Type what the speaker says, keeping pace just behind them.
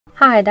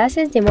Hi, this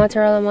is the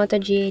Motorola Moto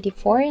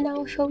G84 and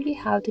I'll show you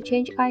how to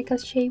change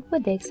icon's shape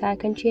with the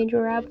Icon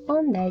Changer app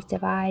on this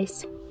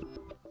device.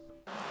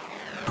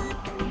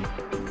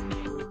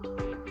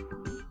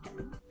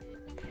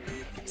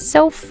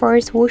 So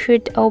first we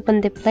should open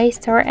the Play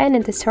Store and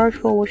in the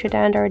search bar we should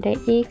enter the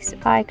X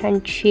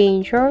Icon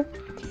Changer.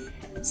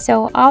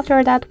 So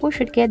after that we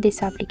should get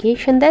this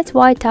application. That's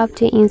why tap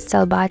the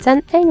install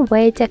button and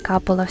wait a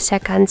couple of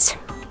seconds.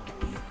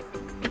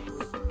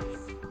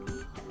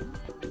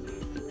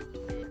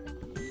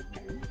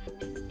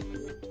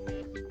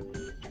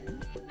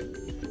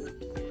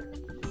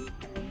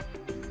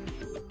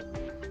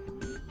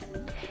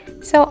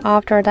 So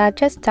after that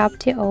just tap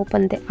to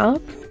open the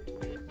app.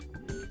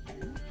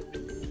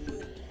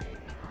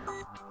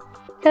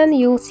 And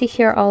you'll see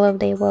here all of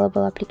the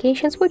available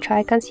applications, which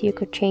icons you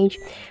could change.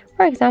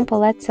 For example,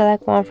 let's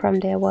select one from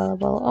the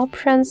available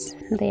options,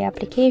 the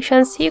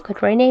applications. You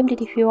could rename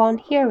it if you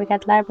want. Here we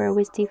got library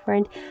with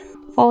different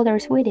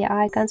folders with the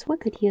icons. We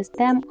could use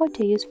them or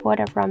to use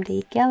photo from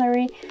the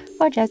gallery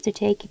or just to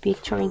take a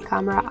picture in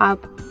camera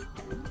app.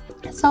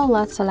 So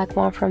let's select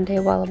one from the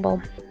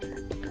available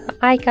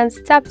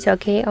icons. Tap to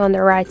OK on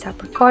the right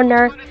upper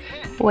corner.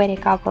 Wait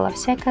a couple of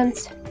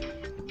seconds.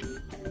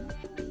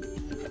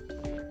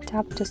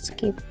 Tap to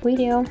skip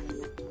video.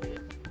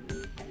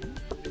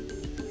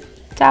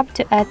 Tap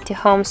to add to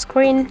home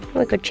screen.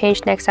 We could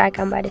change next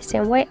icon by the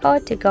same way or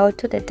to go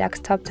to the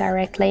desktop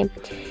directly.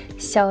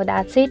 So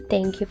that's it.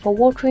 Thank you for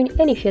watching,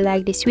 and if you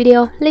like this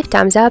video, leave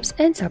thumbs up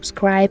and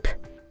subscribe.